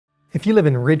If you live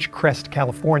in Ridgecrest,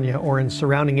 California, or in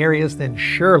surrounding areas, then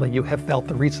surely you have felt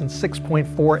the recent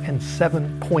 6.4 and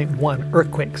 7.1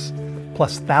 earthquakes,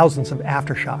 plus thousands of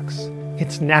aftershocks.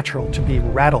 It's natural to be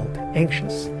rattled,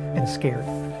 anxious, and scared.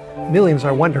 Millions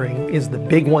are wondering, is the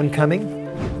big one coming?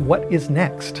 What is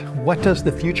next? What does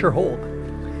the future hold?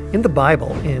 In the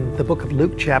Bible, in the book of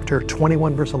Luke chapter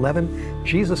 21 verse 11,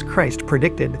 Jesus Christ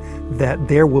predicted that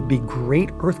there will be great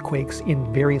earthquakes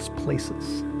in various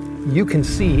places. You can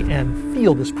see and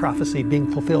feel this prophecy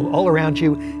being fulfilled all around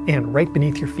you and right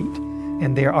beneath your feet.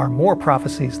 And there are more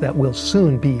prophecies that will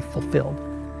soon be fulfilled.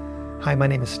 Hi, my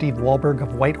name is Steve Wahlberg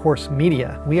of White Horse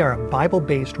Media. We are a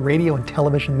Bible-based radio and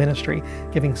television ministry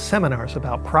giving seminars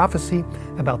about prophecy,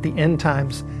 about the end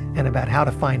times, and about how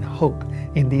to find hope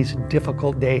in these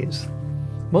difficult days.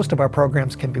 Most of our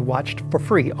programs can be watched for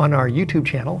free on our YouTube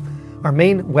channel. Our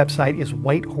main website is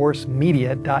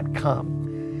whitehorsemedia.com.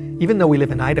 Even though we live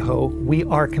in Idaho, we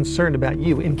are concerned about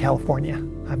you in California.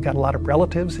 I've got a lot of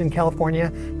relatives in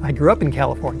California. I grew up in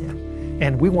California,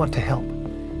 and we want to help.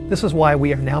 This is why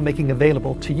we are now making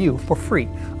available to you for free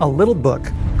a little book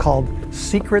called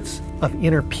Secrets of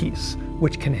Inner Peace,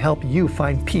 which can help you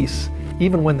find peace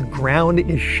even when the ground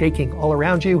is shaking all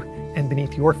around you and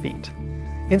beneath your feet.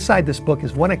 Inside this book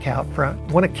is one account from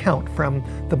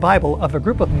the Bible of a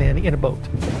group of men in a boat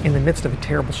in the midst of a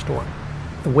terrible storm.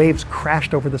 The waves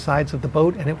crashed over the sides of the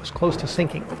boat and it was close to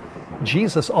sinking.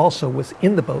 Jesus also was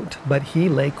in the boat, but he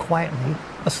lay quietly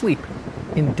asleep.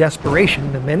 In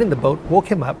desperation, the men in the boat woke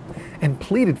him up and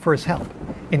pleaded for his help.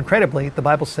 Incredibly, the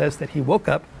Bible says that he woke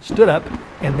up, stood up,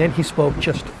 and then he spoke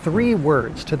just 3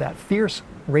 words to that fierce,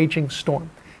 raging storm.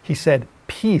 He said,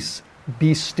 "Peace,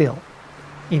 be still."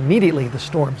 Immediately the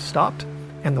storm stopped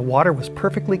and the water was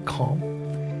perfectly calm.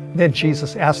 Then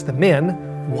Jesus asked the men,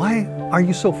 "Why are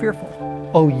you so fearful,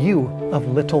 O you of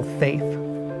little faith?"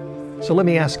 So let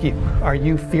me ask you, are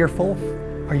you fearful?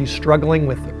 Are you struggling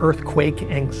with earthquake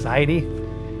anxiety?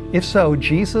 If so,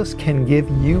 Jesus can give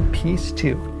you peace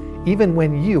too, even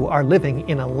when you are living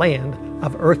in a land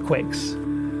of earthquakes.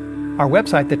 Our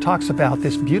website that talks about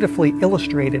this beautifully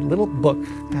illustrated little book,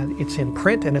 it's in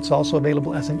print and it's also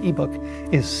available as an ebook,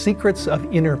 is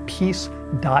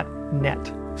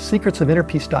secretsofinnerpeace.net.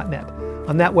 Secretsofinnerpeace.net.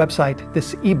 On that website,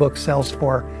 this ebook sells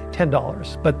for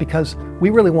 $10. But because we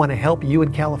really want to help you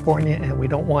in California and we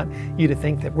don't want you to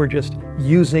think that we're just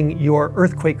using your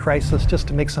earthquake crisis just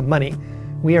to make some money,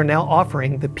 we are now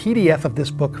offering the PDF of this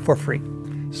book for free.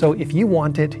 So if you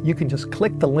want it, you can just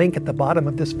click the link at the bottom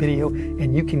of this video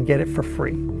and you can get it for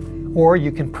free. Or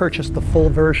you can purchase the full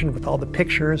version with all the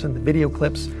pictures and the video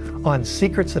clips on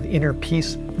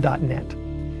secretsofinnerpeace.net.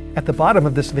 At the bottom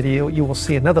of this video, you will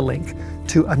see another link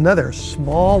to another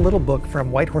small little book from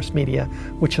White Horse Media,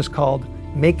 which is called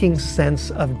Making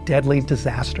Sense of Deadly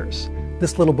Disasters.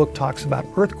 This little book talks about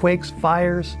earthquakes,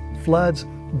 fires, floods,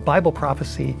 Bible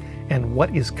prophecy, and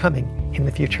what is coming in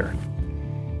the future.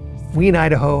 We in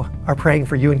Idaho are praying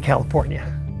for you in California.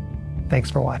 Thanks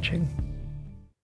for watching.